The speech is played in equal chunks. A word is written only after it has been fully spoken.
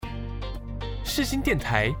世新电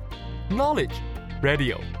台 Knowledge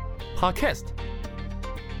Radio Podcast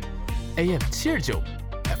AM 729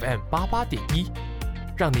 FM 88.1，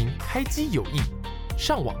让您开机有益，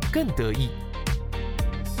上网更得意。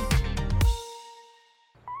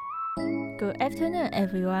Good afternoon,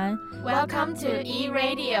 everyone. Welcome to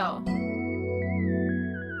E-Radio.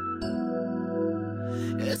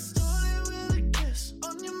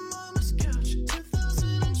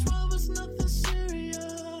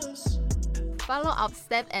 Follow up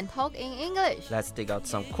step and talk in English. Let's dig out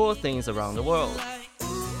some cool things around the world.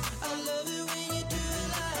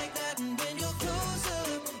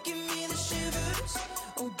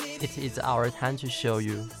 It is our time to show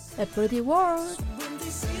you A pretty world.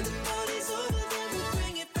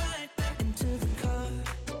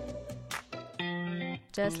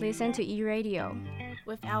 Just listen to E-Radio.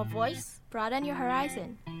 With our voice, broaden your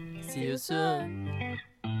horizon. See you soon.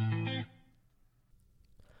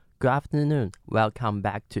 Good afternoon. Welcome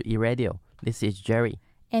back to E-Radio. This is Jerry.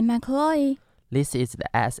 And my Chloe. This is the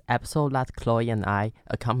episode that Chloe and I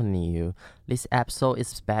accompany you. This episode is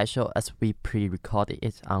special as we pre-recorded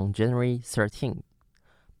it on January 13th,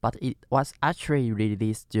 but it was actually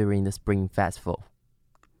released during the Spring Festival.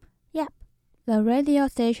 Yep, the radio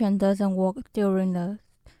station doesn't work during the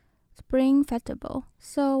Spring Festival,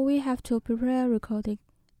 so we have to prepare recording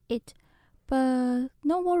it. But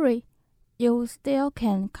no worry, you still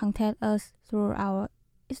can contact us through our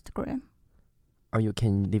Instagram. Or you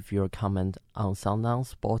can leave your comment on SoundOn,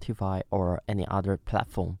 Spotify, or any other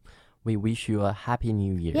platform. We wish you a Happy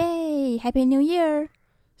New Year. Yay! Happy New Year!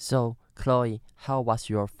 So, Chloe, how was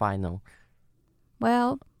your final?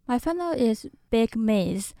 Well, my final is big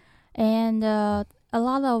maze, and a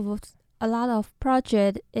lot of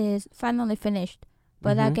project is finally finished.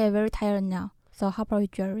 But I get very tired now. So how about you,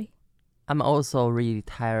 Jerry? I'm also really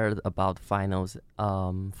tired about finals.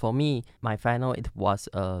 For me, my final, it was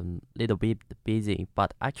a little bit busy,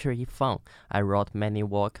 but actually fun. I wrote many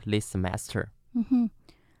work this semester.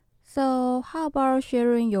 So how about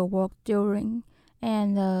sharing your work during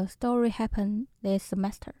and the story happened this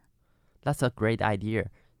semester? That's a great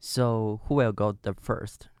idea. So who will go the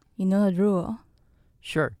first? You know the rule.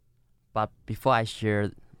 Sure. But before I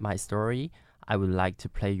share my story, I would like to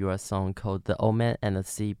play you a song called The Old Man and the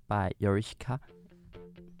Sea by Yorushika.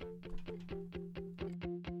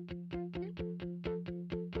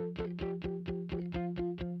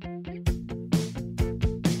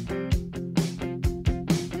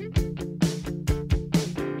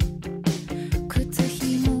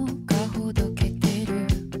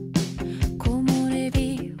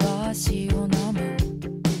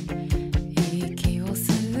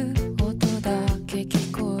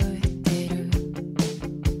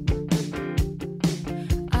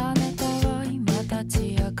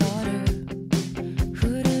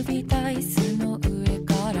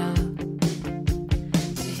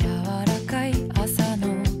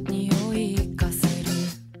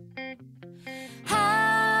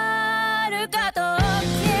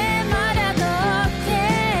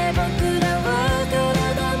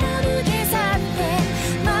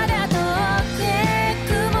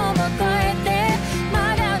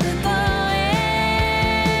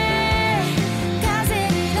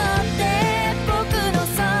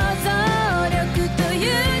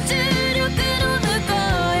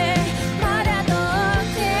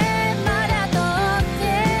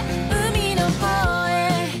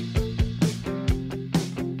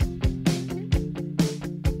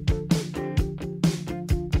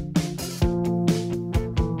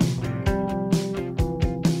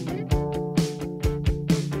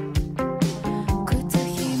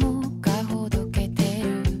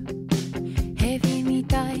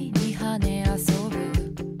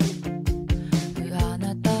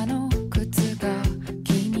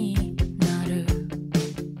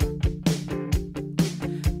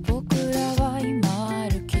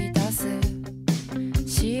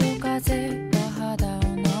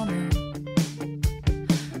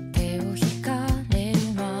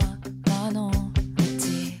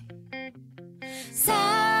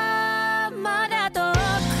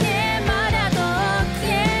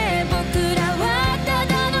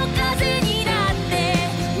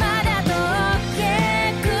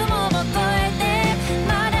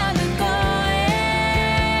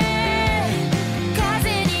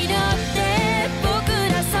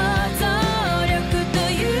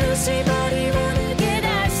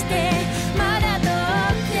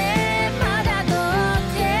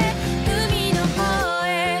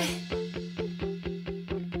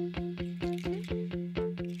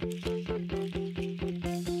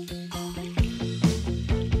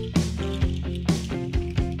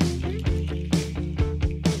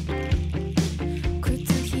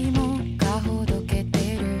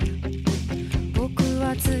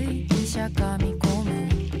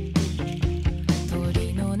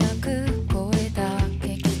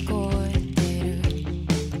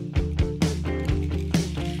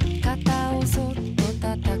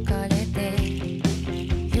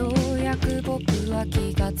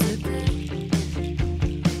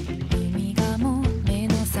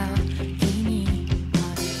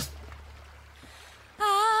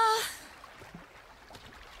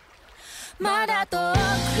 まだ遠く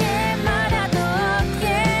へまだ遠く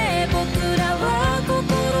へ僕らは心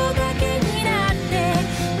がけになって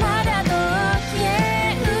まだ遠く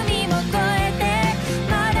へ海も越えて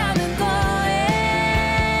まだ向こうへ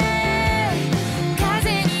風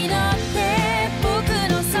に乗って僕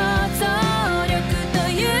の想像力と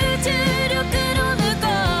いう重力の向こ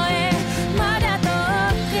うへまだ遠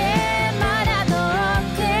くへまだ遠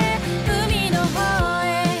くへ海の方へ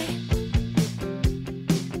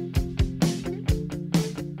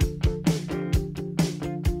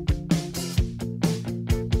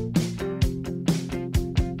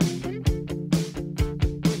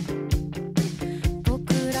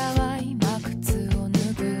僕らは今靴を脱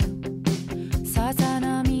ぐさざ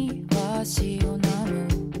波は足を飲む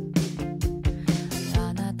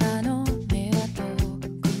あなたの目は遠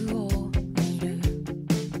くを見る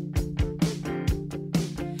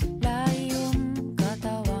ライオンが戯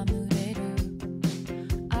れる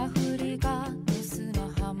アフリカの砂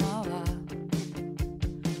浜は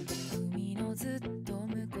海のずっと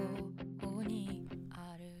向こうに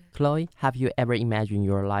ある Chloe, have you ever imagined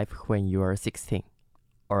your life when you were 16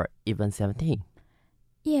 or even 17?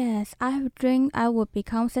 Yes, I have dreamed I would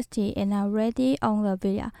become 60 and already own a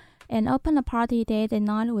villa and open a party day and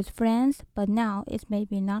night with friends, but now it's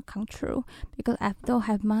maybe not come true because I don't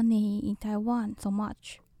have money in Taiwan so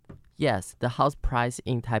much. Yes, the house price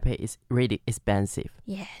in Taipei is really expensive.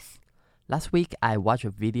 Yes. Last week, I watched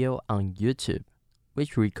a video on YouTube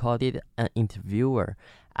which recorded an interviewer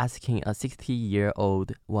asking a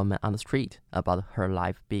 60-year-old woman on the street about her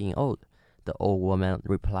life being old. The old woman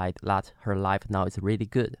replied that her life now is really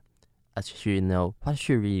good, as she knows what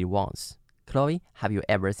she really wants. Chloe, have you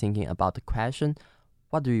ever thinking about the question,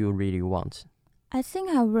 what do you really want? I think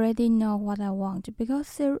I already know what I want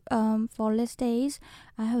because for these days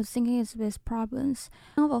I have thinking with problems.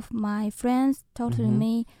 Some of my friends told to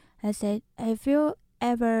me, I said, have you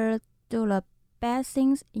ever do the bad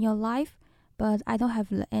things in your life? But I don't have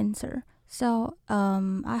the answer. So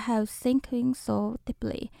I have thinking so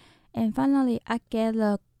deeply. And finally I get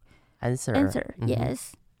the answer.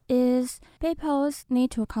 Yes. Is people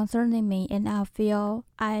need to concern me and I feel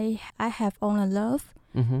I have only love.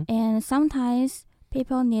 And sometimes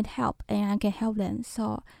people need help and I can help them.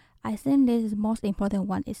 So I think this is the most important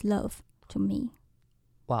one is love to me.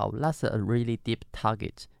 Wow, that's a really deep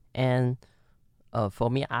target. And for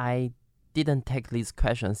me, I didn't take this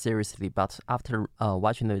question seriously, but after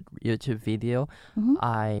watching the YouTube video,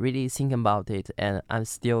 I really think about it and I'm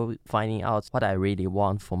still finding out what I really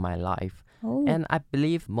want for my life. And I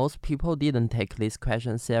believe most people didn't take this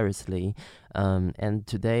question seriously. And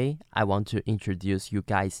today, I want to introduce you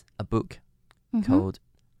guys a book called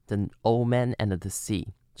The Old Man and the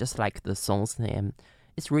Sea, just like the song's name.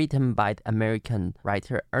 It's written by the American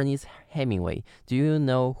writer Ernest Hemingway. Do you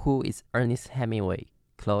know who is Ernest Hemingway,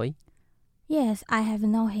 Chloe? Yes, I have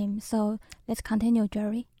known him. So let's continue,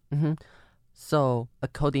 Jerry. So,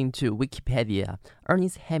 according to Wikipedia,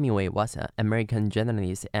 Ernest Hemingway was an American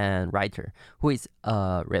journalist and writer who is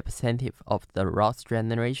a representative of the lost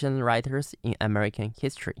generation writers in American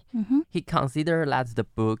history. He considered that the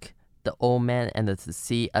book The Old Man and the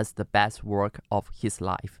Sea as the best work of his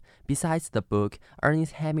life. Besides the book,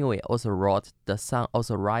 Ernest Hemingway also wrote The Sun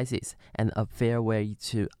Also Rises and A Farewell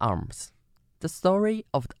to Arms. The story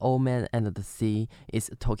of The Old Man and the Sea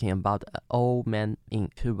is talking about an old man in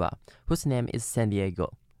Cuba whose name is San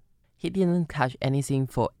Diego. He didn't catch anything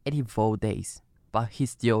for 84 days, but he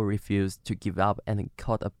still refused to give up and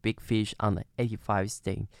caught a big fish on the 85th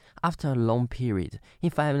day. After a long period, he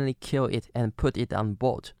finally killed it and put it on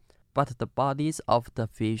board, but the bodies of the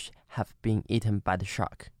fish have been eaten by the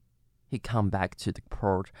shark. He come back to the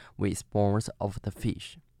port with bones of the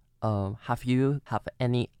fish. Have you have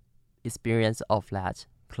any experience of that,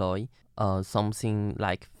 Chloe? Something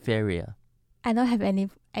like failure. I don't have any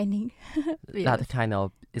That kind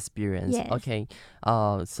of experience. Yes. Okay.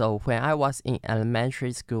 So when I was in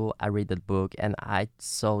elementary school, I read the book and I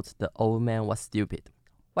thought the old man was stupid.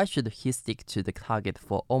 Why should he stick to the target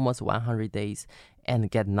for almost 100 days and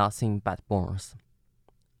get nothing but bones?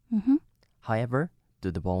 However, do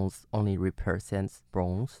the bones only represent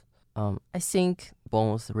bones? I think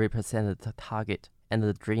bones represent the target and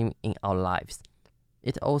the dream in our lives.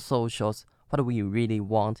 It also shows what we really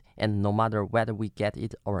want, and no matter whether we get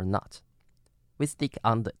it or not, we stick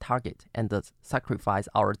on the target and sacrifice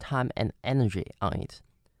our time and energy on it.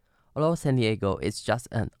 Although San Diego is just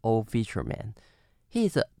an old fisherman, he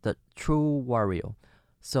is the true warrior.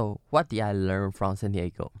 So what did I learn from San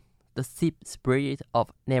Diego? The spirit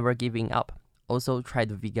of never giving up. Also try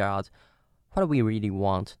to figure out what we really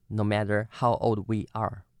want, no matter how old we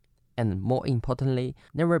are. And more importantly,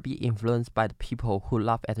 never be influenced by the people who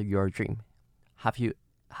laugh at your dream.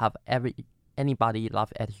 Have anybody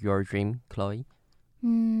laugh at your dream, Chloe?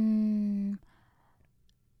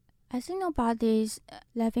 I think nobody's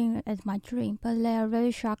laughing at my dream, but they are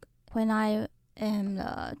very shocked when I am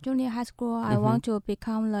junior high school. I want to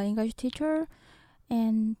become the English teacher,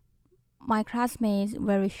 and my classmates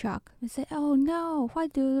very shocked. They say, "Oh no, why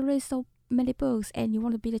do you read so many books and you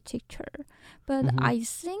want to be the teacher?" But I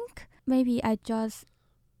think maybe I'm just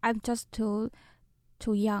too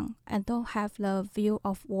young and don't have the view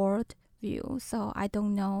of world view, so I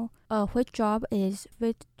don't know which job is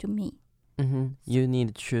fit to me. You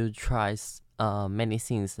need to try many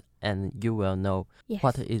things, and you will know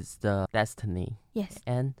what is the destiny. Yes.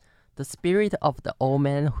 And the spirit of the old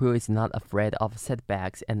man who is not afraid of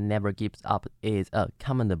setbacks and never gives up is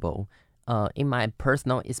commendable. In my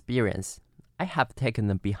personal experience, I have taken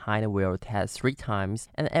the behind the wheel test 3 times,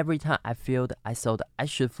 and every time I failed, I thought I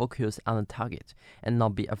should focus on the target and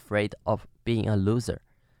not be afraid of being a loser.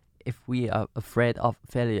 If we are afraid of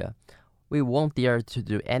failure, we won't dare to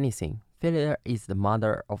do anything. Failure is the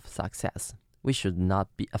mother of success. We should not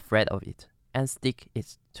be afraid of it and stick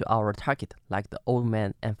it to our target like the old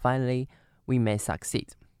man, and finally, we may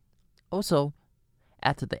succeed. Also,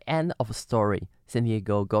 at the end of the story,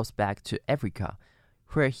 Santiago goes back to Africa,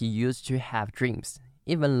 where he used to have dreams.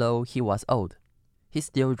 Even though he was old, he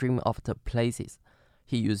still dreamed of the places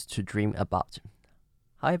he used to dream about.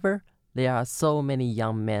 However, there are so many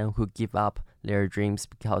young men who give up their dreams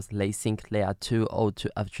because they think they are too old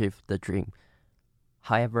to achieve the dream.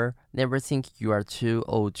 However, never think you are too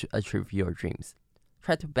old to achieve your dreams.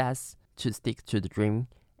 Try to best to stick to the dream,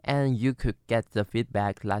 and you could get the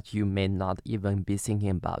feedback that you may not even be thinking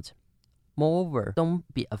about. Moreover, don't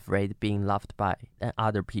be afraid being loved by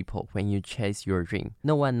other people when you chase your dream.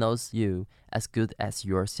 No one knows you as good as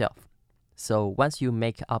yourself. So once you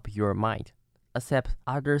make up your mind, accept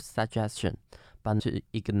others' suggestions, but to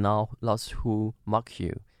ignore those who mock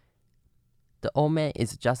you. The old man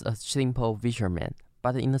is just a simple fisherman,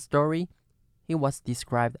 but in the story, he was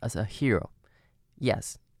described as a hero.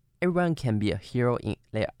 Yes, everyone can be a hero in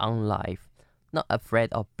their own life, not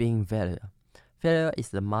afraid of being failure. Failure is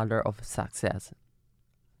the mother of success.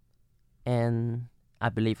 And I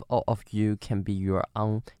believe all of you can be your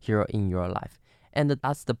own hero in your life. And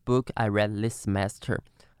that's the book I read this semester.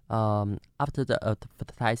 After the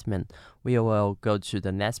advertisement, we will go to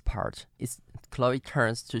the next part. It's Chloe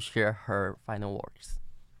turns to share her final words.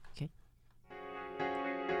 Okay.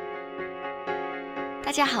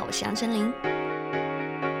 大家好，我是杨丞琳。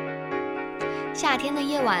夏天的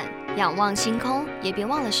夜晚，仰望星空，也别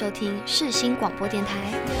忘了收听世新广播电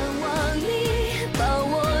台。仰望你，抱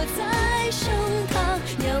我在胸膛，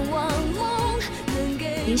仰望梦能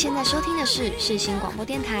给。您现在收听的是世新广播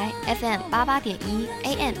电台 FM 88.1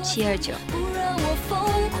 AM 729。不让我疯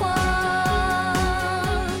狂。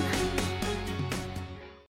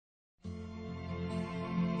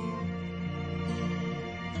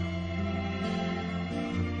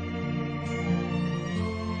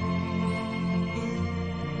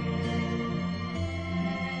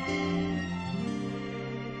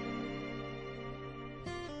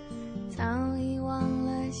早已忘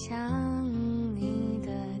了想你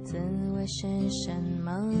的滋味是什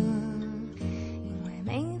么，因为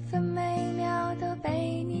每分每秒都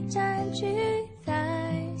被你占据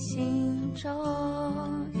在心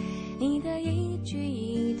中，你的一举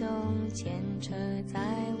一动牵扯在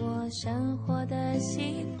我生活的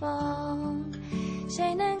西风，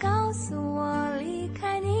谁能告诉我离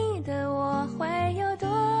开你的我会有多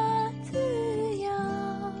自由，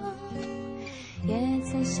也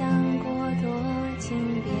曾想过躲进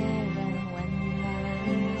别人温暖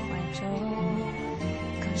怀中，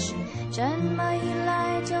可是这么一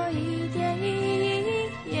来就一点意义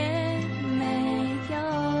也没有，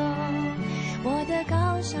我的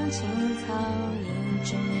高尚青草一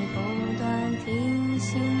直不断提醒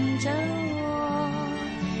着我，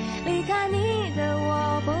离开你的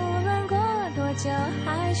我不论过多久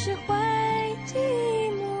还是会寂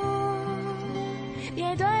寞，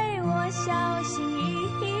别对我小心翼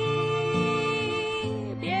翼，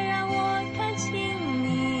别让我看清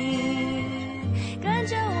你，跟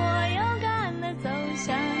着我勇敢地走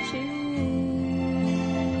下去，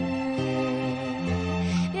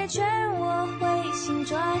别劝我回心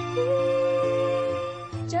转意，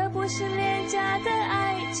这不是廉价的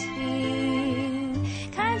爱情，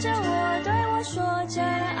看着我对我说真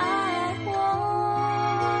爱我。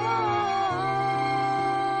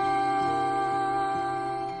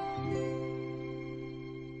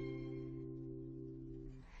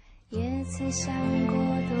也曾想过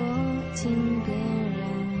躲进别人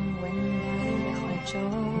温中，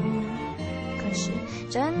可是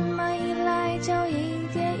这么一来就一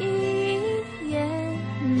点意义也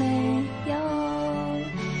没有。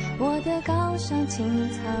我的高尚青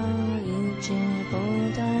草一直不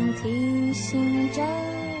断提醒着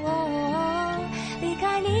我，离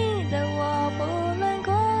开你的我不论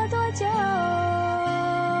过多久，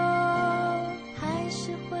还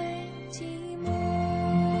是会寂寞。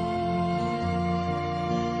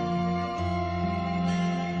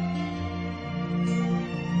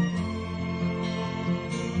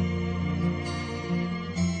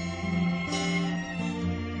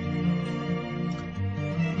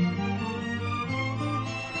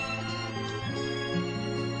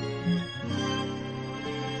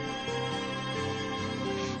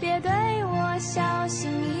别对我小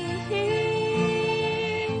心翼翼，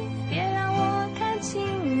别让我看清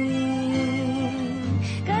你，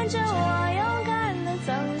跟着我勇敢地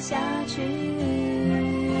走下去。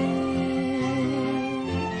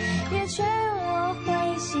别劝我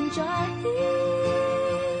回心转意，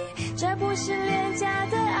这不是廉价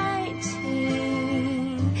的爱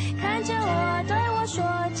情，看着我，对我说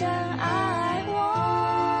真爱我。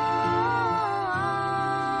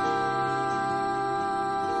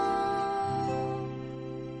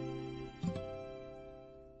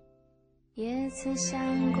也曾想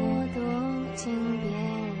过躲进别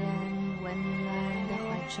人温暖的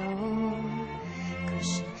怀中，可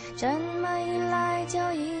是这么一来就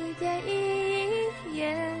一点意义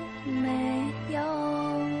也没有。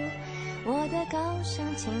我的高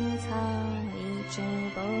尚青草一直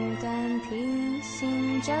不断提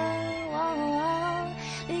醒着我，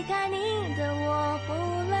离开你的我不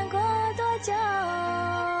论过多久，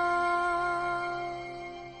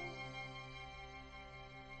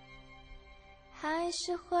还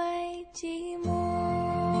是会寂寞。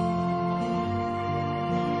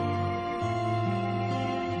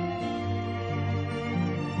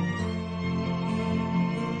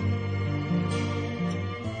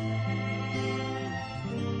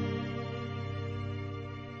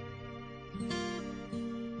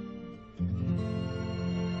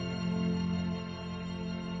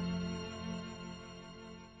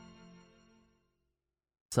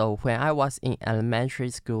So when I was in elementary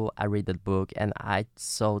school, I read the book and I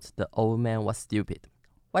thought the old man was stupid.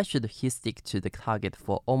 Why should he stick to the target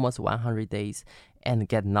for almost 100 days and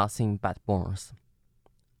get nothing but bones?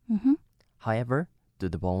 Mm-hmm. However, do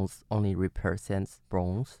the bones only represent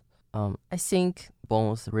bones? I think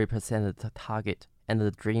bones represent the target and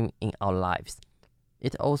the dream in our lives.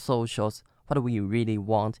 It also shows what we really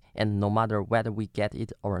want, and no matter whether we get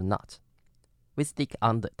it or not, we stick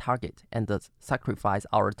on the target and sacrifice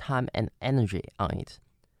our time and energy on it.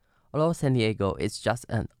 Although San Diego is just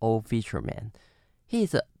an old fisherman, he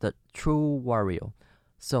is the true warrior.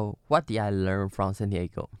 So what did I learn from San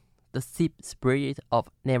Diego? The spirit of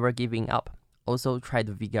never giving up. Also try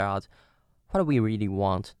to figure out what we really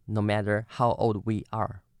want, no matter how old we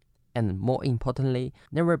are. And more importantly,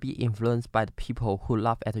 never be influenced by the people who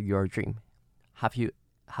laugh at your dream. Have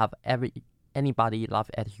anybody laugh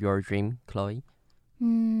at your dream, Chloe?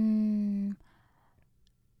 I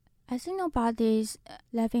think nobody's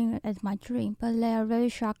laughing at my dream, but they are very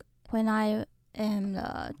shocked when I am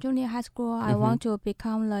junior high school. I want to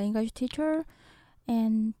become the English teacher,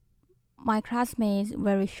 and my classmates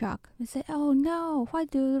very shocked. They say, "Oh no, why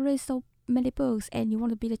do you read so many books and you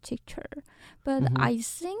want to be the teacher?" But I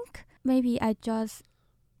think maybe I'm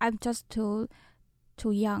just too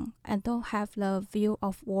young and don't have the view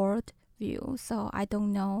of world view, so I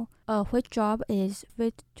don't know which job is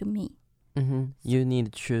fit to me. You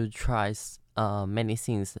need to try many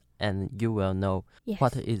things and you will know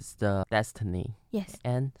what is the destiny. Yes.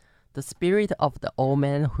 And the spirit of the old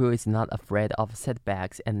man who is not afraid of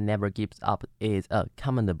setbacks and never gives up is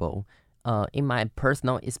commendable. In my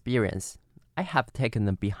personal experience, I have taken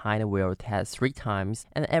the behind the wheel test 3 times,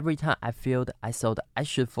 and every time I failed, I thought I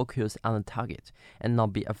should focus on the target and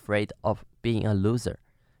not be afraid of being a loser.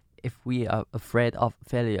 If we are afraid of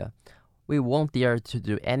failure, we won't dare to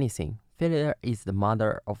do anything. Failure is the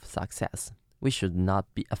mother of success. We should not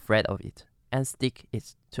be afraid of it and stick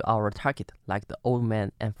it to our target like the old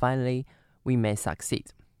man, and finally, we may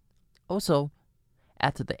succeed. Also,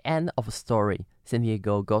 at the end of the story, San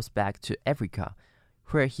Diego goes back to Africa,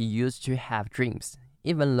 where he used to have dreams.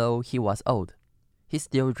 Even though he was old, he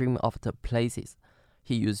still dreamed of the places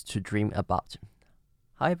he used to dream about.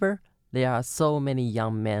 However, there are so many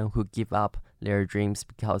young men who give up their dreams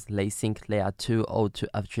because they think they are too old to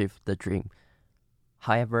achieve the dream.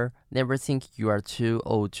 However, never think you are too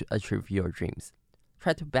old to achieve your dreams.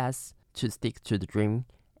 Try to best to stick to the dream,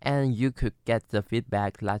 and you could get the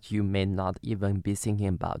feedback that you may not even be thinking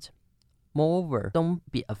about. Moreover, don't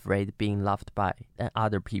be afraid being loved by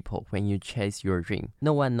other people when you chase your dream.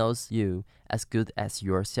 No one knows you as good as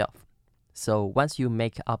yourself. So once you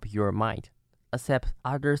make up your mind, accept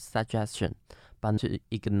others' suggestions, but to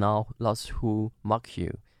ignore those who mock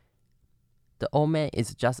you. The old man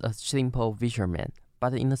is just a simple fisherman,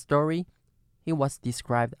 but in the story, he was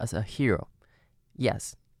described as a hero.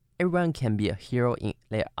 Yes, everyone can be a hero in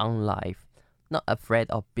their own life, not afraid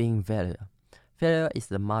of being failure. Failure is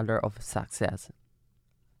the mother of success.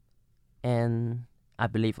 And I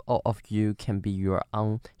believe all of you can be your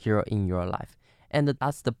own hero in your life. And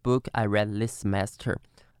that's the book I read this semester.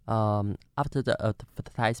 After the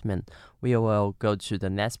advertisement, we will go to the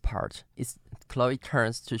next part. It's Chloe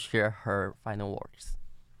turns to share her final words.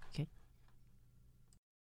 Okay.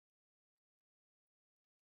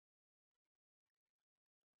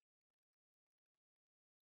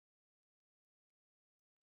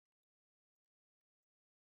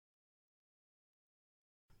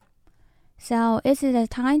 So it's the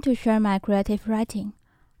time to share my creative writing.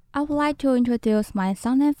 I would like to introduce my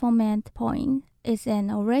sonnet format poem. It's an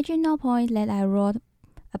original poem that I wrote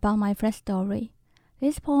about my friend's story.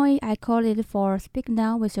 This poem I call it for Speak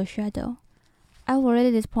Now with Your Shadow. I will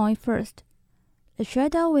read this poem first. The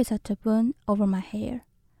shadow is a turban over my hair,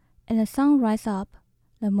 and the sun rises up,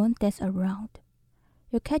 the moon dances around.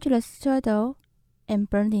 You catch the shadow and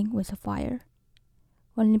burning with a fire.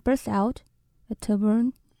 When it bursts out, the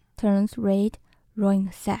turban turns red,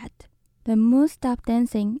 growing sad. The moon stopped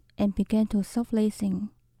dancing and began to softly sing.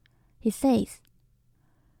 He says,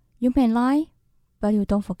 "You may lie, but you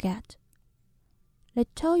don't forget. They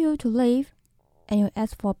told you to live, and you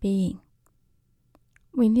ask for being.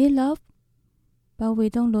 We need love, but we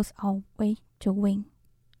don't lose our way to win.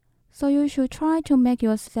 So you should try to make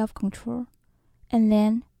your self-control. And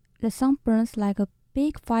then the sun burns like a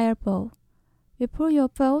big fireball. You pull your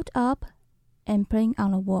boat up and bring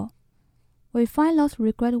on the wall. We find those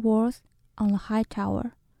regret words on the high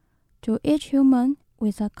tower. To each human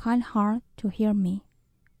with a kind heart to hear me.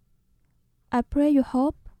 I pray you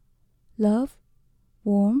hope, love,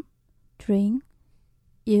 warm, drink,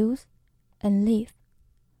 use, and live."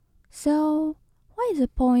 So, what is the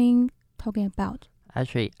poem talking about?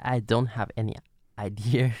 Actually, I don't have any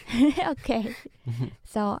idea. Okay,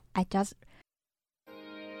 so I just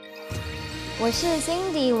我是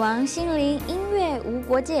Cindy 王心凌，音乐无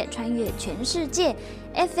国界，穿越全世界。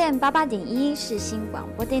FM 88.1世新广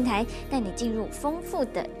播电台，带你进入丰富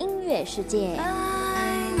的音乐世界。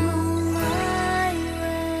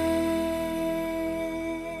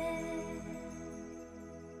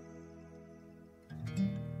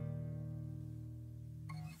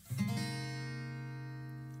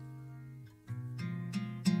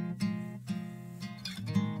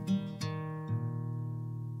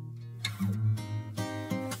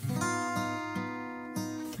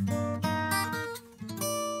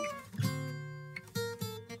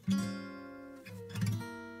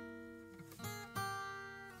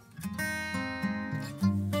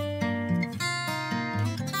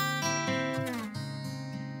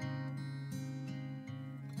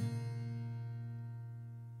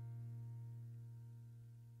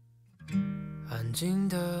安静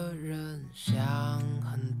的人想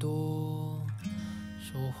很多，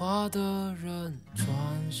说话的人专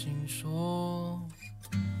心说，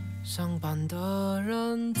上班的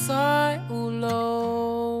人在5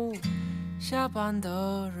楼，下班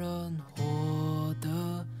的人活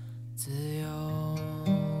得自由。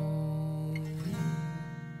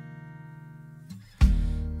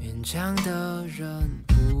勉强的人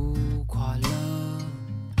不快乐，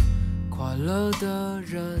快乐的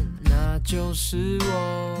人那就是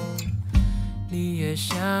我。你也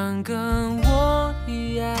想跟我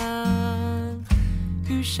一样，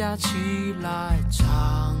雨下起来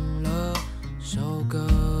唱了首歌。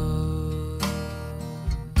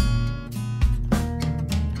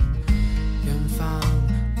远方，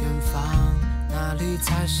远方，哪里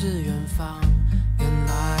才是远方？原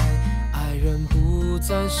来爱人不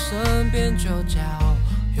在身边就叫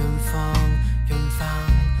远方，远方。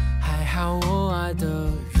还好我爱的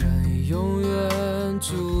人永远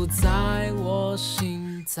住在我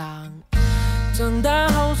心脏。长大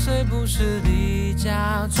后谁不是离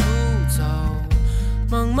家出走，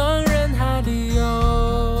茫茫人海里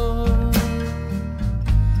游，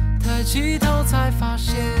抬起头才发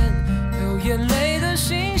现流眼泪的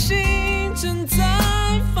星星正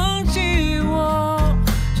在放弃我，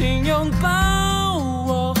请拥抱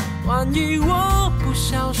我，万一我不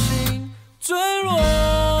小心坠落。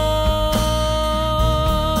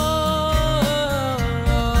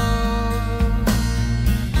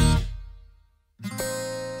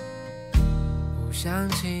不小感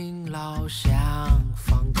情老想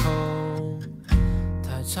放空，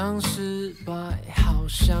太常失败好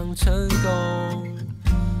想成功，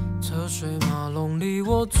车水马龙里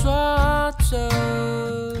我抓着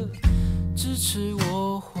支持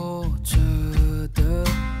我活着的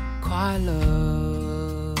快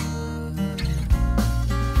乐。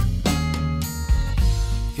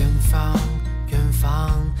远方远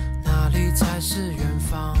方哪里才是远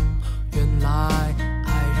方，原来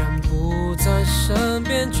爱人不在身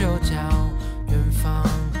边就叫远方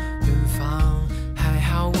远方，还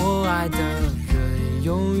好我爱的人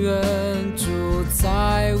永远住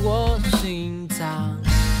在我心脏。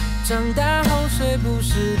长大后谁不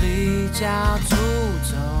是离家出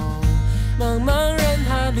走，茫茫人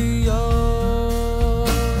海里游，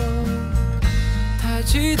抬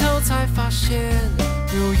起头才发现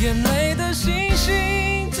流眼泪的星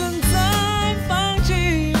星正在放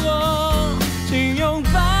弃我，请拥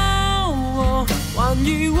抱我，万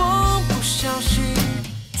一我不小心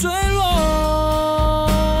坠落。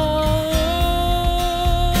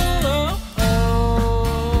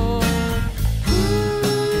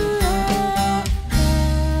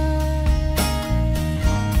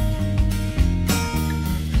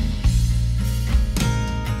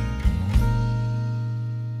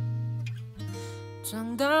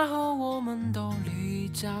长大后我们都离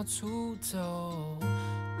家出走，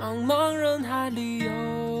茫茫人海里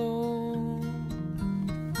游，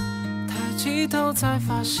抬起头才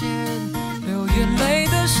发现流眼泪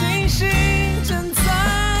的星星正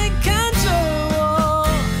在看着我，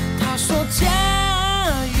他说加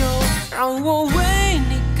油，让我为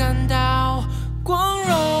你感到光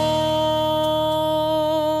荣。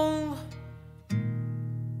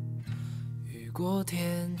雨过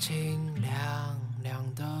天晴亮亮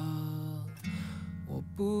的，我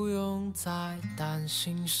不用再担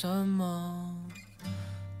心什么，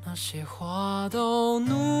那些花都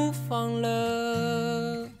怒放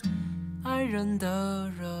了，爱人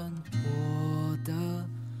的人，我的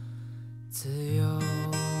自由。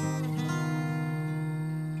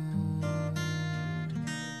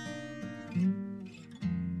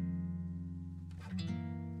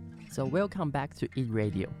So welcome back to Eat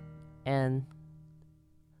Radio, and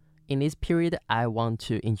in this period, I want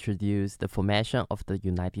to introduce the formation of the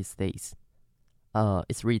United States.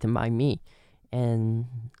 It's written by me, and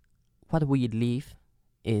what we live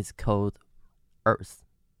is called Earth.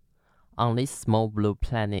 On this small blue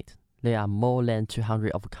planet, there are more than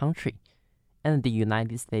 200 of countries, and the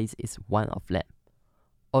United States is one of them.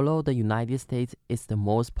 Although the United States is the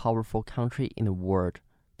most powerful country in the world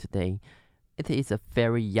today, it is a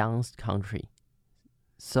very young country.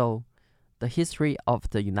 So, the history of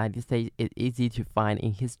the United States is easy to find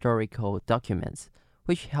in historical documents,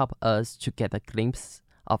 which help us to get a glimpse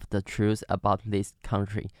of the truth about this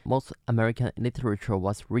country. Most American literature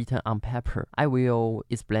was written on paper. I will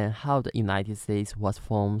explain how the United States was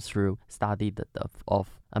formed through study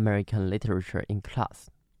of American literature in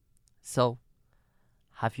class. So,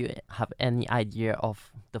 have you have any idea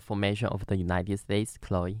of the formation of the United States,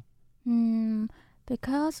 Chloe?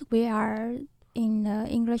 Because we are in the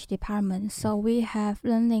English department, so we have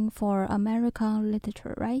learning for American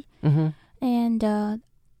literature, right? Mm-hmm. And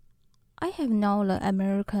I have known the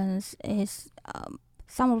Americans is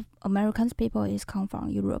some of Americans people is come from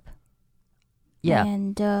Europe. Yeah.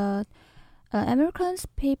 And Americans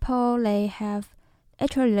people, they have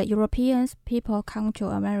actually the Europeans people come to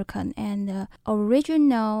American, and the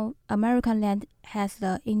original American land has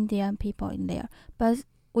the Indian people in there, but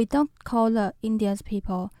we don't call the Indians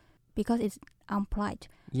people because it's unpolite.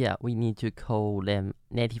 Yeah, we need to call them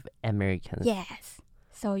Native Americans. Yes.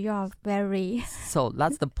 So you are very... So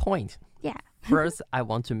that's the point. Yeah. First, I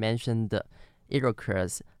want to mention the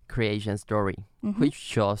Iroquois creation story, which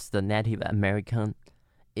shows the Native American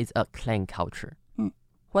is a clan culture.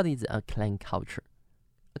 What is a clan culture?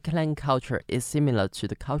 A clan culture is similar to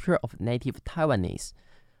the culture of native Taiwanese,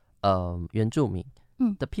 原住民.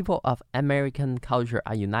 The people of American culture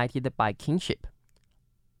are united by kinship,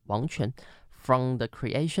 王权. From the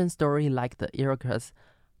creation story like the Iroquois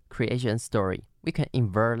creation story, we can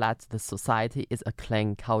infer that the society is a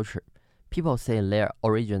clan culture. People say their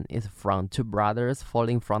origin is from two brothers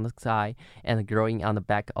falling from the sky and growing on the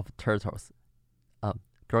back of turtles.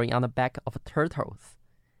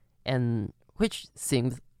 And which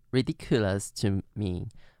seems ridiculous to me,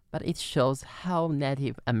 but it shows how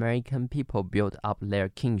Native American people built up their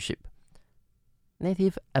kinship.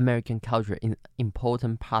 Native American culture is an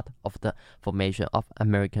important part of the formation of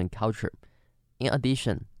American culture. In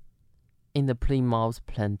addition, in the Plymouth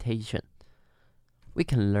Plantation, we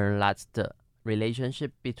can learn that the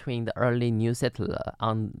relationship between the early new settler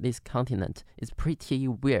on this continent is pretty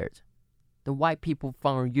weird. The white people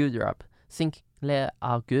from Europe think they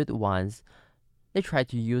are good ones. They try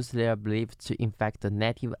to use their belief to infect the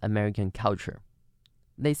Native American culture.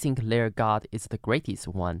 They think their God is the greatest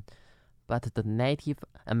one, but the Native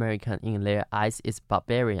American in their eyes is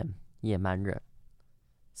barbarian, 野蛮人.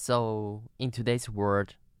 So, in today's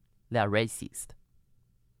world, they are racist.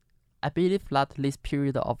 I believe that this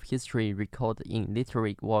period of history recorded in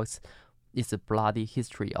literary works is the bloody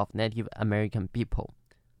history of Native American people.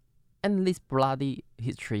 And this bloody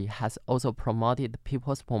history has also promoted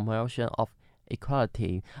people's promotion of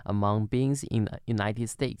equality among beings in the United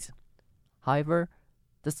States. However,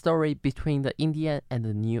 the story between the Indian and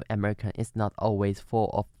the New American is not always full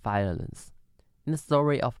of violence. In the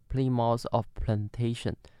story of Plymouth of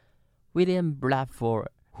Plantation, William Bradford,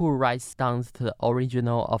 who writes down the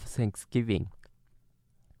original of Thanksgiving,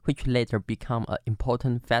 which later became an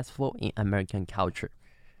important festival in American culture.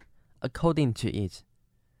 According to it,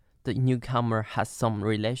 the newcomer has some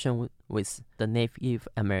relation with the Native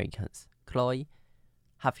Americans. Chloe,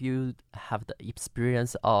 have you had the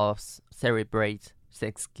experience of celebrate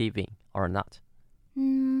Thanksgiving or not?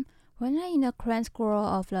 When I'm in the grand school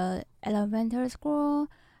of the elementary school,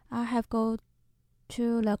 I have go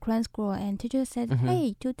to the grand school and teacher said,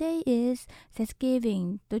 "Hey, today is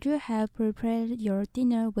Thanksgiving. Do you have prepared your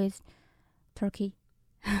dinner with turkey?"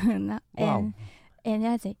 Wow. And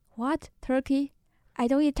I say, "What? Turkey? I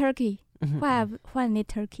don't eat turkey. Why I need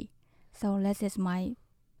turkey?" So that is my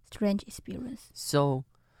strange experience. So,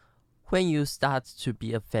 when you start to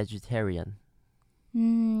be a vegetarian?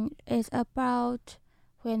 It's about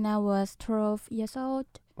when I was 12 years old.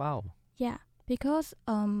 Wow. Yeah, because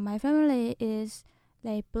my family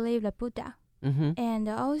they believe the Buddha. And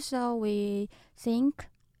also we think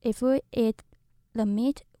if we eat the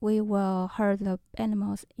meat, we will hurt the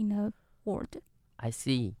animals in the world. I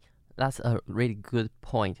see. That's a really good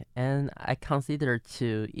point. And I consider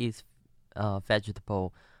to eat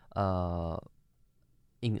vegetable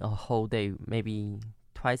in a whole day, maybe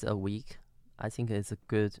twice a week. I think it's a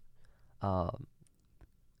good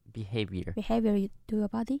behavior. Behavior you do your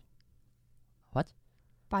body? What?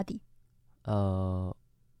 Body.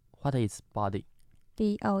 What is body?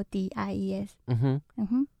 BODIES.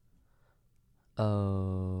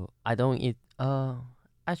 I don't eat.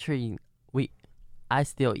 Actually, I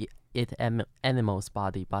still eat animals'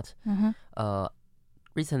 body, but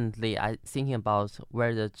recently I thinking about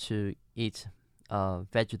whether to eat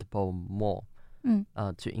vegetable more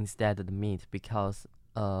to instead of the meat, because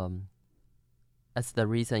that's the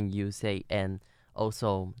reason you say, and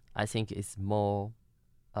also I think it's more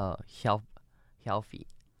healthy.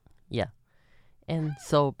 Yeah. And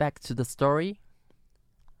so back to the story.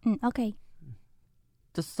 Okay.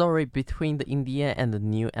 The story between the Indian and the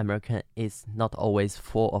New American is not always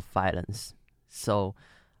full of violence. So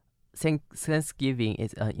Thanksgiving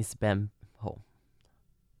is an example.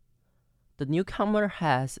 The newcomer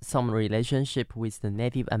has some relationship with the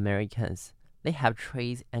Native Americans. They have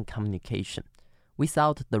trade and communication.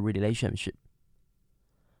 Without the relationship,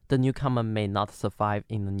 the newcomer may not survive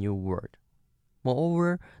in the new world.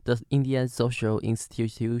 Moreover, the Indian social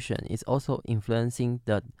institution is also influencing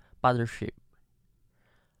the partnership,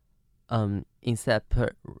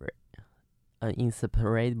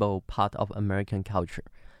 inseparable part of American culture.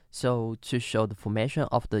 So, to show the formation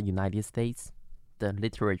of the United States, the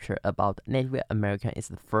literature about Native American is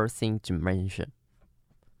the first thing to mention.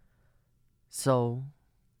 So,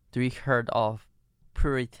 do you heard of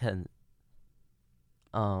Puritan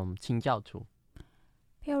清教徒?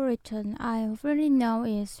 Puritan, I already know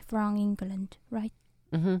is from England, right?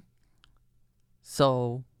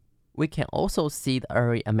 So, we can also see the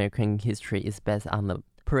early American history is based on the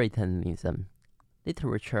Puritanism.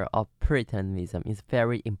 Literature of Puritanism is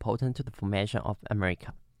very important to the formation of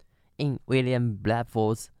America. In William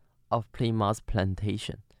Bradford's of Plymouth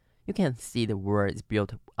Plantation, you can see the world is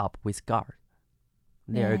built up with God.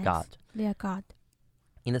 Their God. Their God.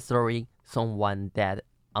 In the story, someone died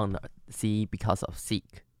on the sea because of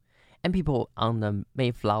sick, and people on the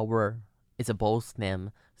Mayflower is a bold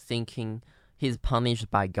name, thinking he's punished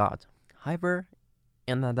by God. However,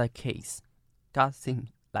 in another case, God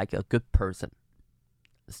seemed like a good person.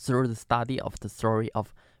 Through the study of the story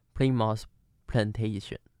of Plymouth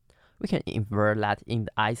Plantation, we can infer that in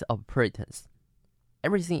the eyes of Puritans,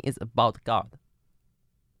 everything is about God.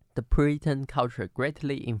 The Puritan culture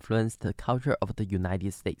greatly influenced the culture of the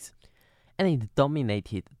United States, and it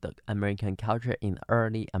dominated the American culture in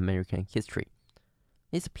early American history.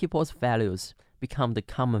 These people's values become the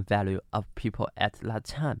common value of people at that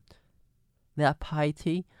time. They are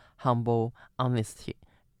piety, humble, honesty,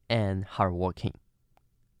 and hardworking.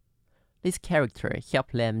 This character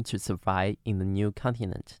helped them to survive in the new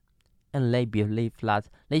continent, and they believe that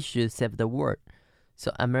they should save the world.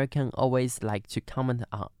 So Americans always like to comment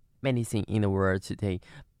on many things in the world today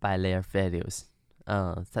by their values,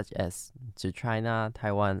 such as to China,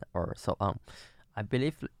 Taiwan, or so on. I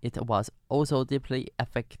believe it was also deeply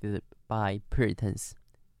affected by Puritans.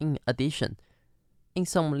 In addition, in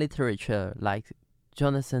some literature like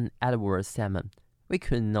Jonathan Edwards' sermon, we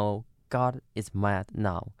could know God is mad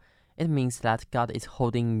now. It means that God is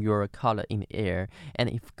holding your collar in the air, and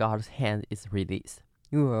if God's hand is released,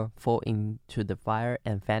 you will fall into the fire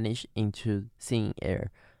and vanish into thin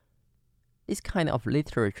air. This kind of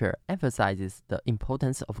literature emphasizes the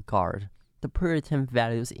importance of God. The Puritan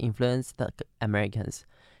values influence the Americans.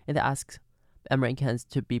 It asks Americans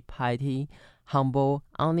to be piety, humble,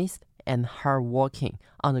 honest, and hardworking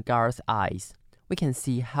under God's eyes. We can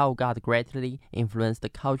see how God greatly influenced the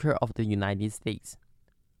culture of the United States.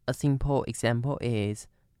 A simple example is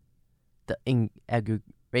the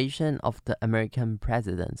inauguration of the American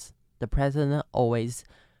presidents. The president always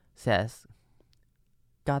says,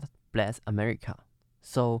 God bless America.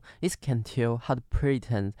 So this can tell how the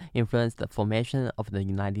Puritans influenced the formation of the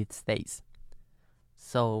United States.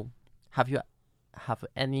 So have you have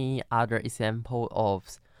any other example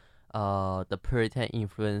of the Puritan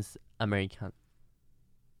influence American?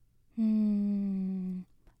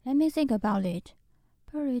 Let me think about it.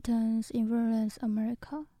 Puritans influence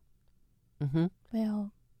America.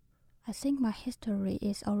 Well, I think my history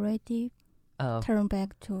is already turned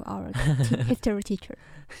back to our history teacher.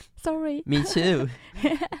 Sorry. Me too.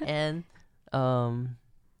 And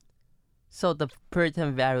so the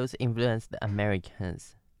Puritan values influenced the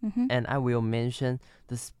Americans. And I will mention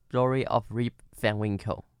the story of Rip Van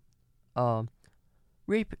Winkle.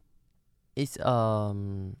 Rip is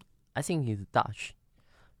I think he's Dutch.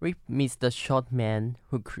 Rip meets the short man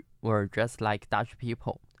who were dressed like Dutch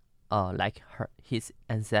people, like his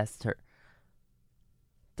ancestor.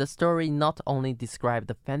 The story not only describes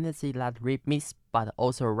the fantasy that Rip meets, but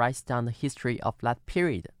also writes down the history of that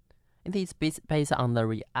period. It is based on the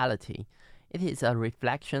reality. It is a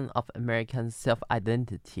reflection of American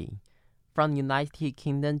self-identity. From United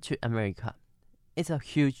Kingdom to America, it's a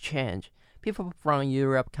huge change. People from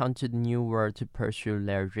Europe come to the New World to pursue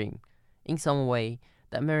their dream. In some way,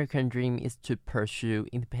 the American dream is to pursue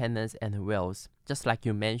independence and wealth. Just like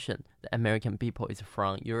you mentioned, the American people is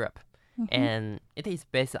from Europe. And it is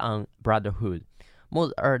based on brotherhood.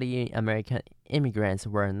 Most early American immigrants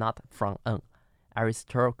were not from an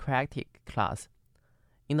aristocratic class.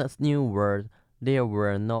 In the New World, there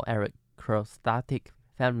were no aristocratic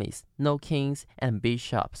families, no kings and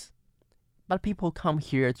bishops. But people come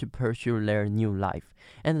here to pursue their new life,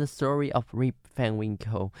 and the story of Rip Van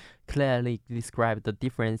Winkle clearly describes the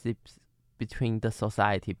differences between the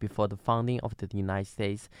society before the founding of the United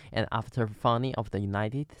States and after the founding of the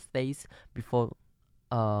United States. Before,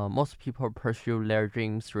 most people pursue their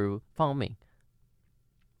dreams through farming.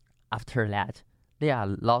 After that, there are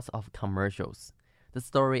lots of commercials. The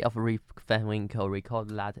story of Rip Van Winkle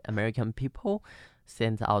records that American people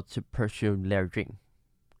sent out to pursue their dream.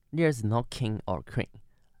 There's no king or queen.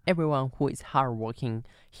 Everyone who is hardworking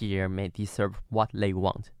here may deserve what they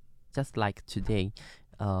want. Just like today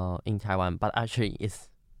in Taiwan, but actually it's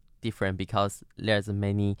different because there's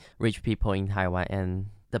many rich people in Taiwan and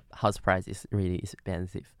the house price is really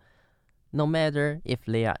expensive. No matter if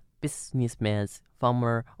they are businessmen,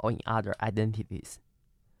 farmers, or in other identities,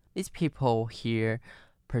 these people here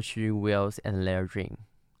pursue wealth and their dream.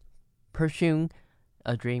 Pursuing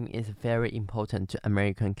a dream is very important to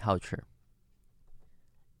American culture.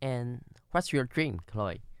 And what's your dream,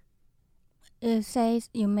 Chloe? It says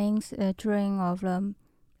you means a dream of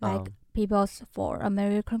people's for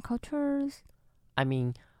American cultures. I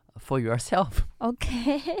mean, for yourself.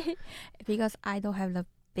 Okay, because I don't have the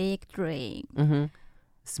big dream.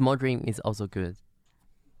 Small dream is also good.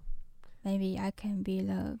 Maybe I can be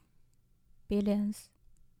the billions.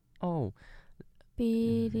 Oh.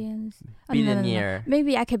 Billions. Billionaire. No.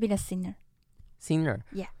 Maybe I can be the singer. Singer?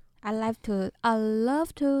 Yeah. I love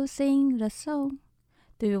to sing the song.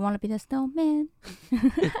 Do you want to be the snowman?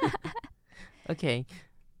 Okay.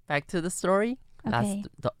 Back to the story. Okay. Last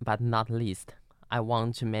but not least, I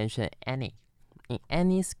want to mention Annie. In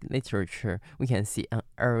Annie's literature, we can see an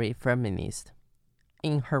early feminist.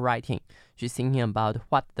 In her writing, she's thinking about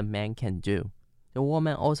what the man can do. The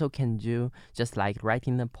woman also can do, just like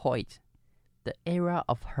writing a poet. The era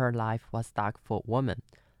of her life was dark for women.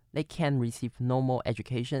 They can receive normal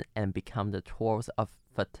education and become the tools of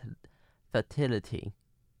fertility.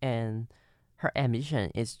 And Her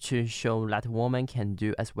ambition is to show that women can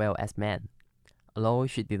do as well as men. Although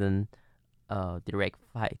she didn't direct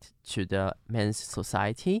fight to the men's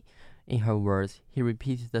society, in her words, he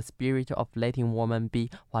repeated the spirit of letting women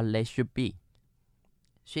be what they should be.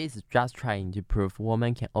 She is just trying to prove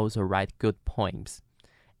women can also write good poems,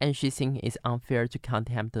 and she thinks it's unfair to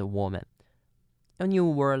contempt the woman. In a new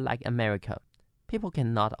world like America, people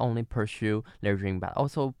can not only pursue their dream but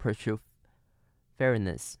also pursue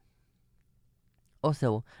fairness.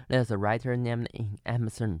 Also, there's a writer named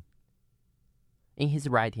Emerson. In his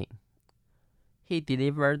writing, he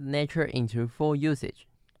delivered nature into full usage,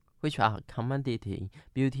 which are commodity,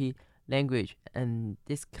 beauty, language, and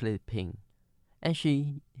description. And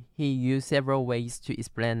he used several ways to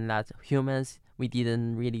explain that humans, we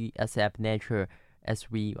didn't really accept nature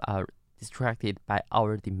as we are distracted by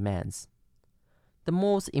our demands. The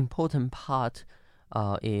most important part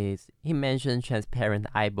is he mentioned transparent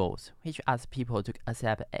eyeballs, which ask people to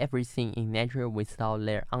accept everything in nature without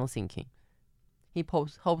their unthinking. He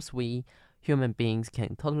hopes we human beings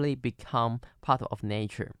can totally become part of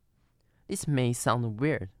nature. This may sound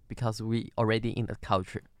weird because we already in the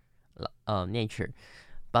culture, nature,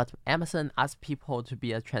 but Emerson asks people to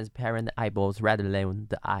be a transparent eyeballs rather than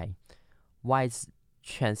the eye. Why is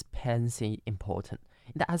transparency important?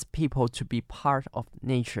 It asks people to be part of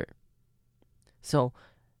nature. So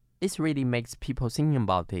this really makes people think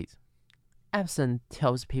about it. Emerson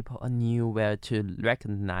tells people a new way to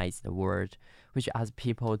recognize the world, which asks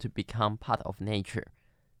people to become part of nature,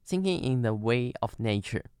 thinking in the way of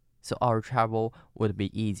nature, so our travel would be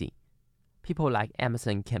easy. People like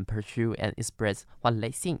Emerson can pursue and express what they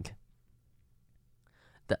think.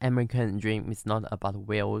 The American dream is not about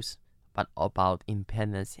wealth, but about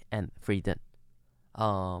independence and freedom.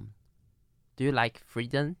 Do you like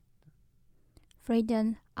freedom?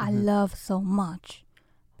 Freedom, I love so much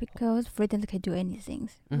because freedom can do anything,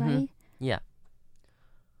 right? Yeah.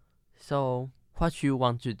 So, what you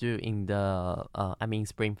want to do in the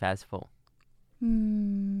Spring Festival?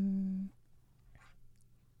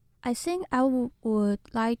 I think I would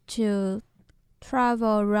like to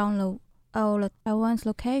travel around all the Taiwan's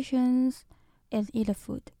locations and eat the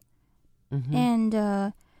food. And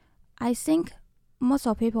I think most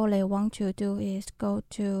of people they want to do is go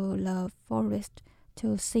to the forest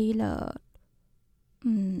to see the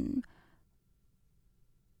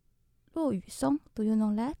落羽松. Do you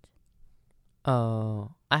know that?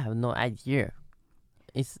 I have no idea.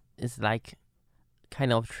 It's like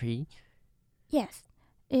kind of tree. Yes,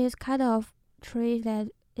 it's kind of tree that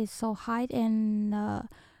is so high and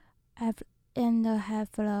have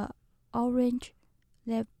the orange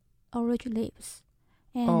leaves,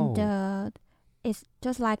 and it's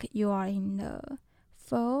just like you are in the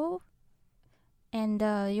fall, and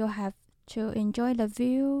you have to enjoy the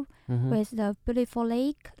view with the beautiful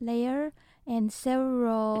lake there, and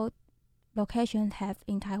several locations have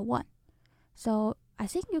in Taiwan. So I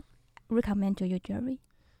think you recommend to you, Jerry.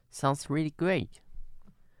 Sounds really great.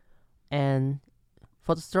 And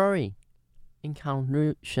for the story, in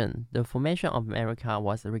conclusion, the formation of America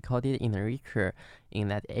was recorded in literature in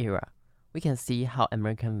that era. We can see how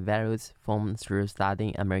American values formed through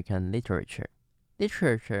studying American literature.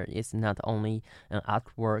 Literature is not only an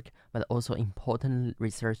artwork, but also important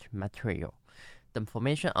research material. The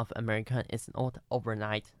formation of America is not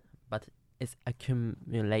overnight, but it's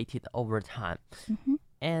accumulated over time.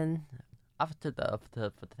 And after the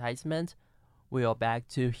advertisement, we are back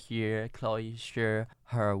to hear Chloe share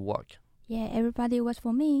her work. Yeah, everybody was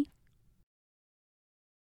for me.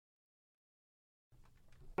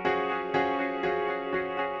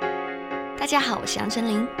 大家好，我是杨丞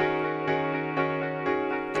琳。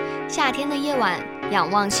夏天的夜晚，仰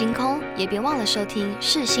望星空，也别忘了收听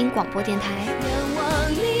世新广播电台。仰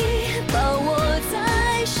望你，抱我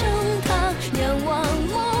在胸膛，仰望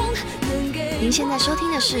梦能给。您现在收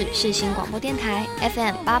听的是世新广播电台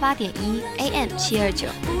FM 88.1 AM 729。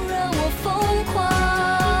不让我疯狂。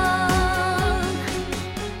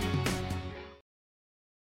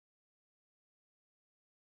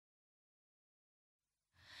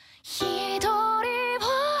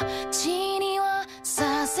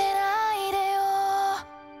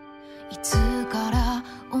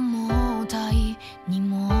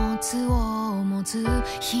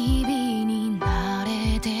日々に慣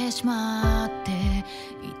れてしまって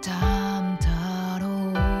いたんだろ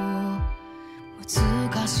う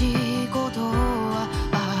難しいことは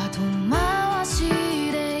後回し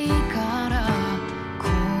でいいから孤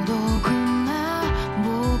独な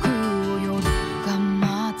僕を夜が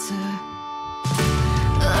待つ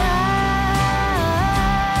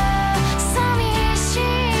寂しい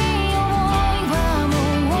想いはも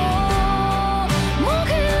う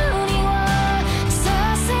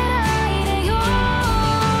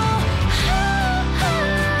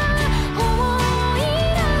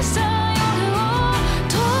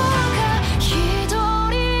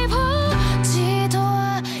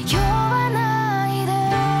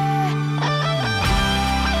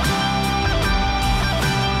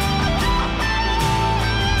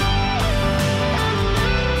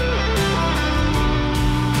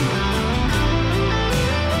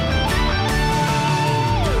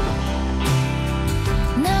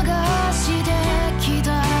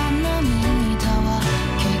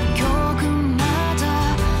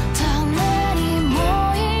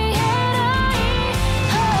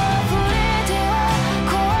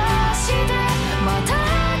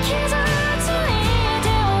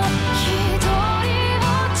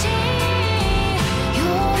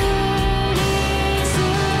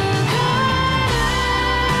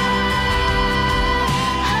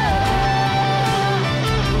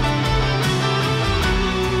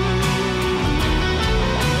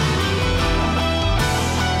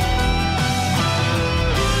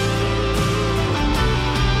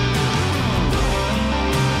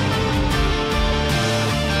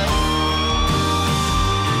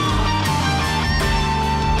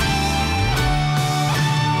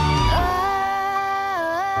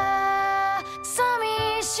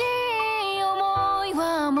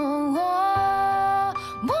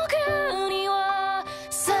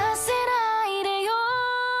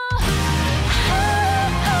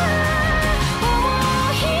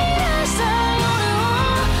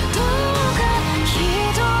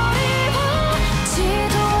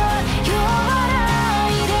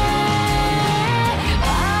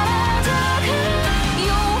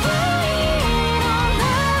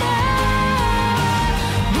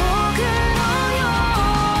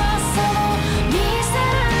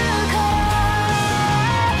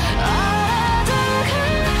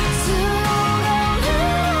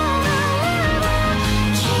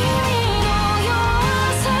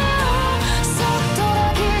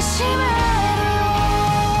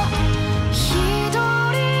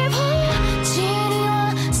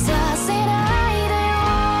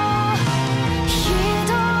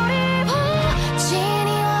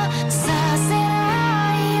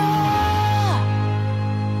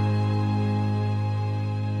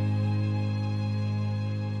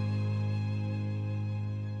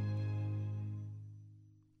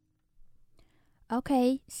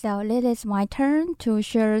Okay, so it is my turn to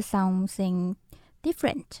share something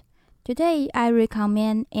different. Today I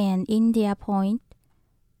recommend an India poet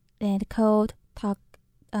that called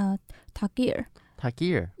Tagore.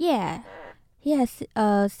 Tagore. Yeah, he has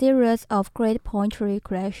a series of great poetry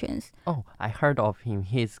collections. Oh, I heard of him.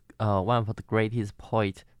 He's one of the greatest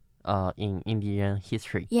poets in Indian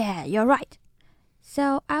history. Yeah, you're right.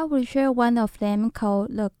 So I will share one of them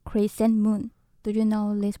called The Crescent Moon. Do you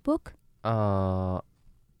know this book?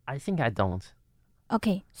 I think I don't.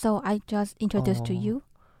 Okay, so I just introduced to you.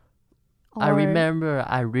 I remember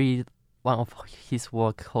I read one of his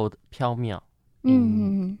work called 缥缈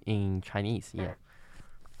in Chinese. Yeah.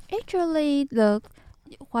 Actually,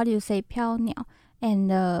 what do you say, 缥缈,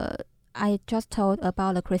 and I just told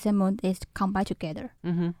about the Crescent Moon is combined together.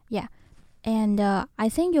 Yeah, and I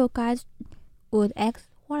think you guys would ask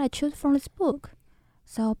what I choose from this book.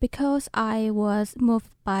 So because I was moved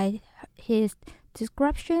by his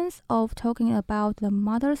descriptions of talking about the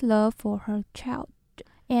mother's love for her child,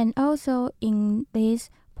 and also in this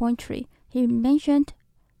poetry, he mentioned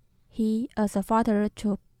he as a father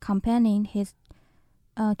to accompany his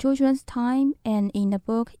children's time, and in the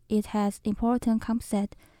book it has important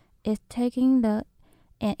concept. It's taking an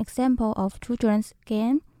example of children's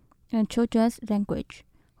game and children's language,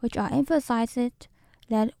 which are emphasized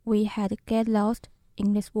that we had get lost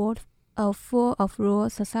in this world full of rural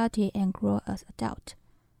society and grow as adult.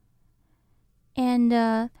 And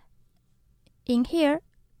in here,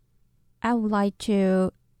 I would like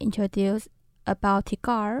to introduce about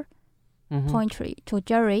Tagore poetry to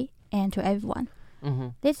Jerry and to everyone.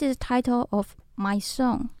 This is the title of my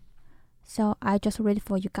song, so I just read it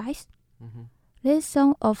for you guys. This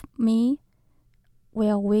song of me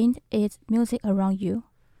will wind its music around you.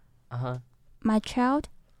 My child,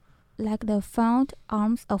 like the fond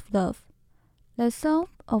arms of love. The song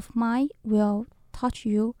of mine will touch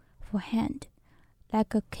you for hand,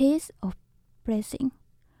 like a kiss of blessing.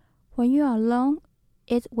 When you are alone,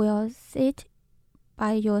 it will sit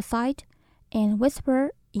by your side and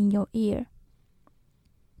whisper in your ear.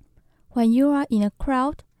 When you are in a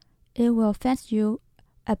crowd, it will fence you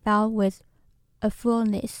about with a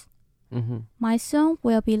fullness. My song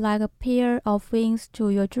will be like a pair of wings to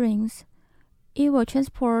your dreams. It will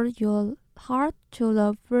transport your heart to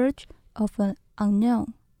the verge of an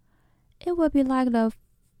unknown. It will be like the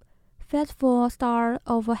faithful star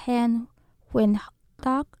overhead when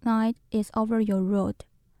dark night is over your road.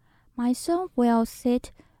 My song will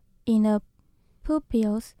sit in the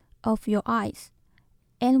pupils of your eyes,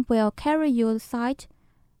 and will carry your sight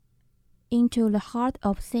into the heart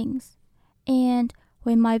of things. And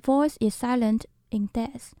when my voice is silent in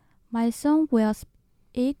death, my song will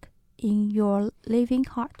speak in your living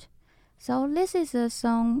heart. So this is a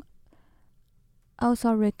song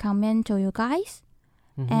also recommend to you guys.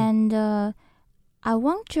 And I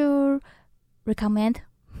want to recommend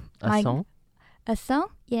a song. A song,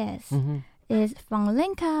 yes. It's from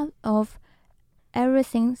Lenka of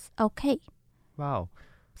Everything's Okay. Wow.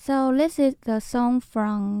 So this is the song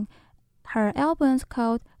from her album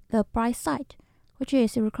called The Bright Side, which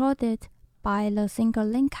is recorded by the singer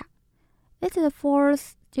Lenka. This is the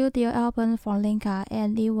fourth studio album from Lenka,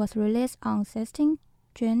 and it was released on 16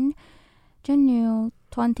 January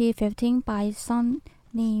 2015 by Sony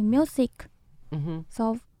Music.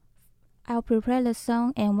 So I'll prepare the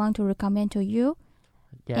song and want to recommend to you.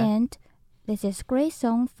 And this is a great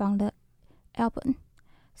song from the album.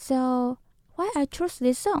 So why I chose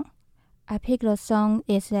this song? I picked the song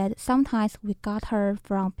is that sometimes we got hurt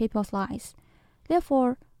from people's lives.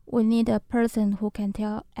 Therefore, we need a person who can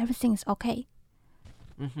tell everything's okay.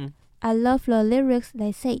 I love the lyrics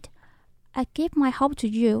they said. I gave my hope to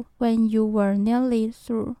you when you were nearly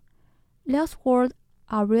through. Those words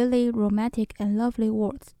are really romantic and lovely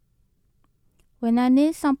words. When I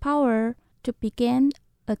need some power to begin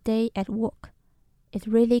a day at work, it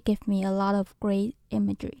really gave me a lot of great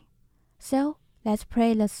imagery. So let's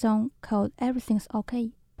play the song called Everything's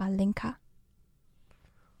Okay by Lenka.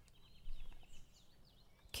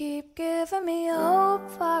 Keep giving me hope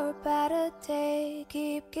for a better day.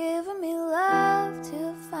 Keep giving me love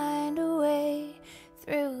to find a way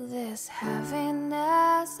through this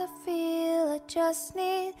heaviness I feel. I just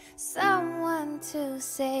need someone to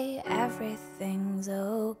say everything's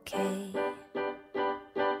okay.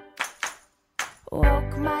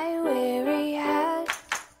 Woke my weary head,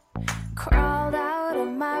 crawled out of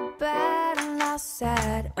my bed, and I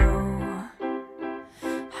said, oh,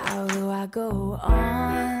 how do I go on?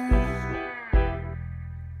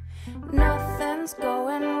 Nothing's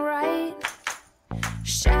going right.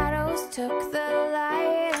 Shadows took the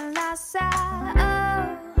light, and I said,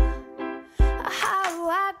 oh,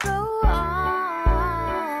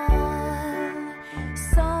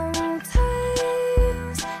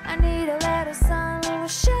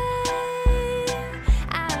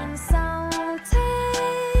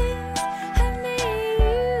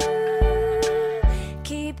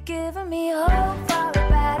 giving me hope for a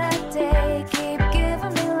better day. Keep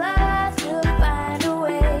giving me love to find a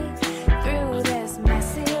way through this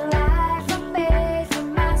messy life I made for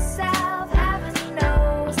myself. Heaven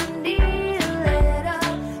knows I need a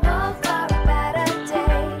little hope for a better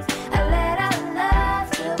day. A little love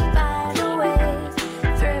to find a way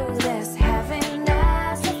through this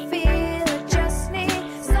heaviness I feel. I just need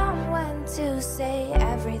someone to say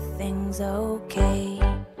everything's okay.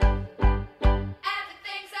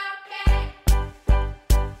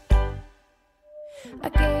 I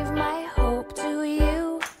gave my hope to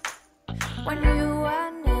you when you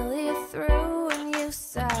were nearly through, and you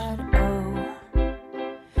said, oh,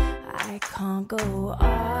 I can't go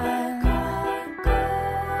on.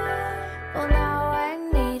 Well, now I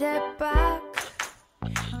need it back,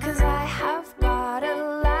 'cause I have got a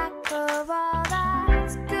lack of all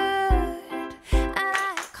that's good, and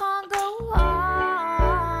I can't go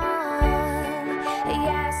on.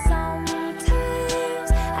 Yeah, sometimes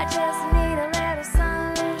I just need a little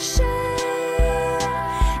sunshine,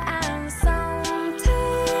 and sometimes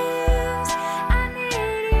I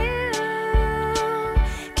need you.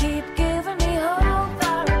 Keep giving me hope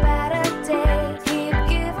for a better day. Keep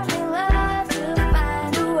giving me love to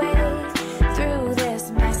find a way through this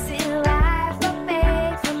messy life I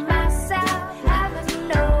made for myself. Heaven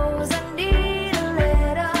knows I need a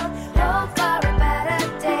little hope for a better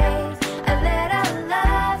day. A little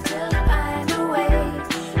love to find a way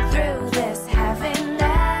through this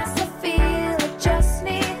heaviness I feel. I just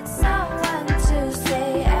need someone to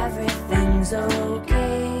say everything's okay.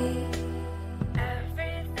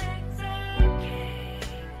 Everything's okay.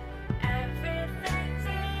 Everything's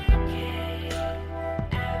okay.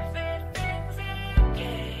 Everything's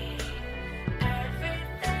okay.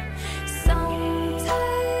 Sometimes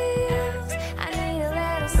I need a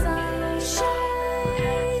little sunshine,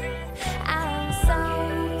 and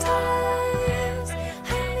sometimes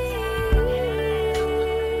I need you.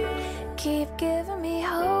 Keep giving me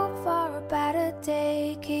hope for a better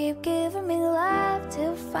day. Keep giving me love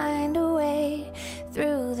to find a way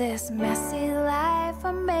through this messy life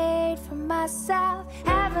I made for myself.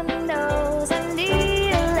 Heaven knows I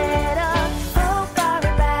need a little hope for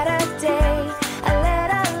a better day. A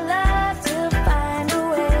little love to find a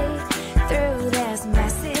way through this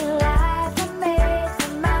messy life I made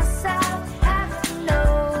for myself. Heaven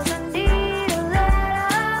knows I need a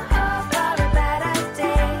little hope for a better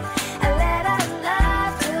day. A little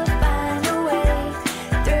love to find a way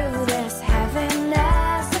through this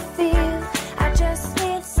heaviness I feel. I just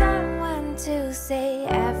need someone to say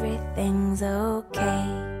everything's okay.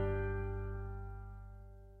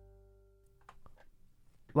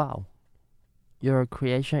 Wow, your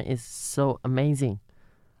creation is so amazing.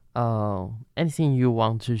 Anything you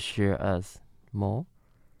want to share us more?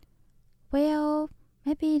 Well,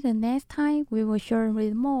 maybe the next time we will share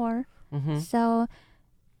with more. Mm-hmm. So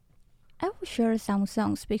I will share some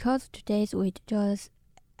songs because today's we just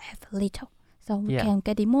have a little, so we Yeah. can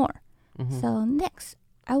get it more. Mm-hmm. So next,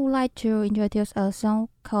 I would like to introduce a song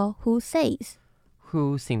called "Who Says."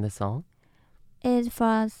 Who sing the song? It's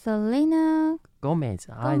for Selena Gomez.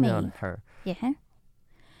 I know Gomez. her. Yeah.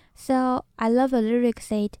 So I love the lyric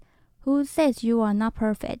said, "Who says you are not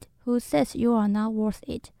perfect? Who says you are not worth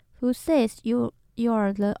it? Who says you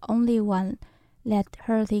are the only one that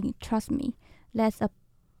hurting? Trust me, that's a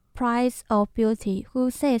price of beauty. Who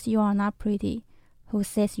says you are not pretty? Who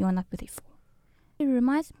says you are not beautiful?" It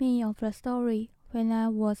reminds me of the story when I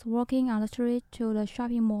was walking on the street to the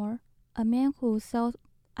shopping mall. A man who thought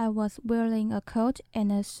I was wearing a coat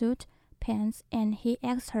and a suit, pants, and he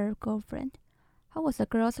asked her girlfriend, "How was the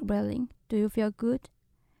girl wearing? Do you feel good?"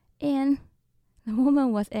 And the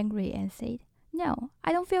woman was angry and said, "No,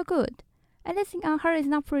 I don't feel good. Anything on her is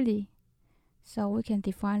not pretty." So we can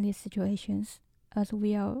define these situations as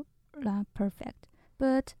we are not perfect,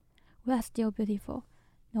 but we are still beautiful.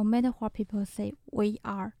 No matter what people say, we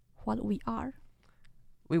are what we are.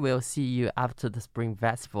 We will see you after the Spring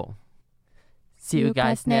Festival. See you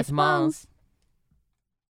guys next month.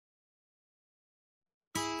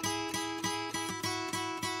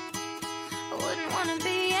 I wouldn't wanna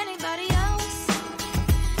be anybody else.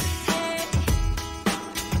 Hey.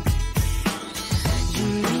 You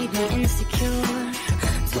made me insecure.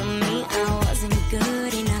 Told me I wasn't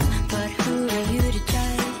good enough. But who are you to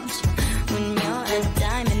judge? When you're a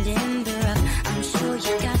diamond in the rough, I'm sure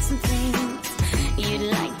you got some things you'd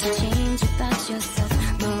like to change about yourself.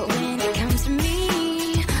 But when it comes to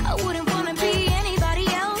me, I wouldn't wanna be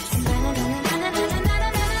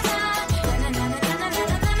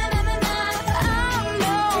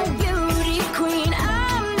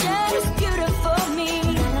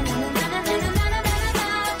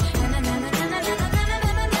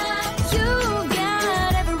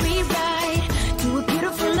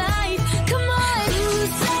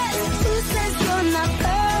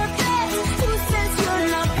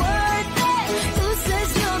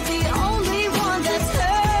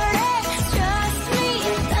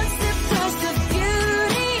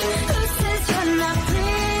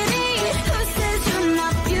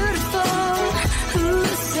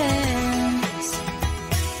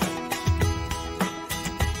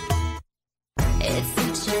It's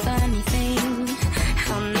such a funny thing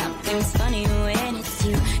how nothing's funny when it's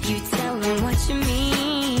you. You tell them what you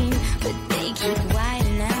mean, but they keep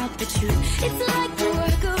whiting out the truth. It's like a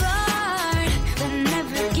work of art that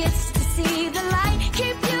never gets to see the light.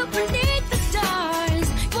 Keep you beneath the stars,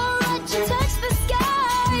 won't let you touch the sky.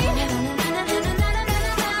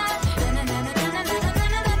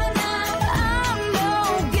 I'm no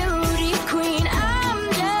beauty queen, I'm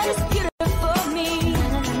just beautiful me.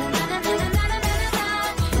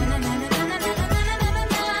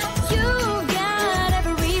 You got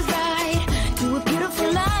every right to a beautiful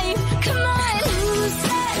life. Come on, who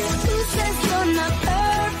says you're not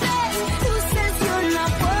perfect? Who says you're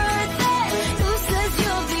not worth it? Who says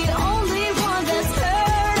you're the only one that's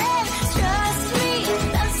hurting? Trust me,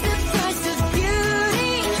 that's the price of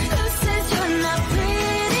beauty. Who says you're not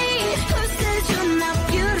pretty? Who says you're not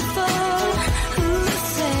beautiful? Who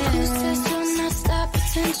says you're not star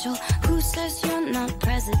potential? Who says you're not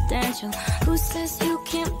presidential? Who says you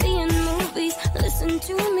can't be in movies? Listen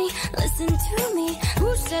to me, listen to me.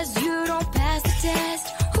 Who says you don't pass the test?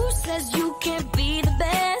 Who says you can't be the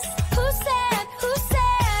best?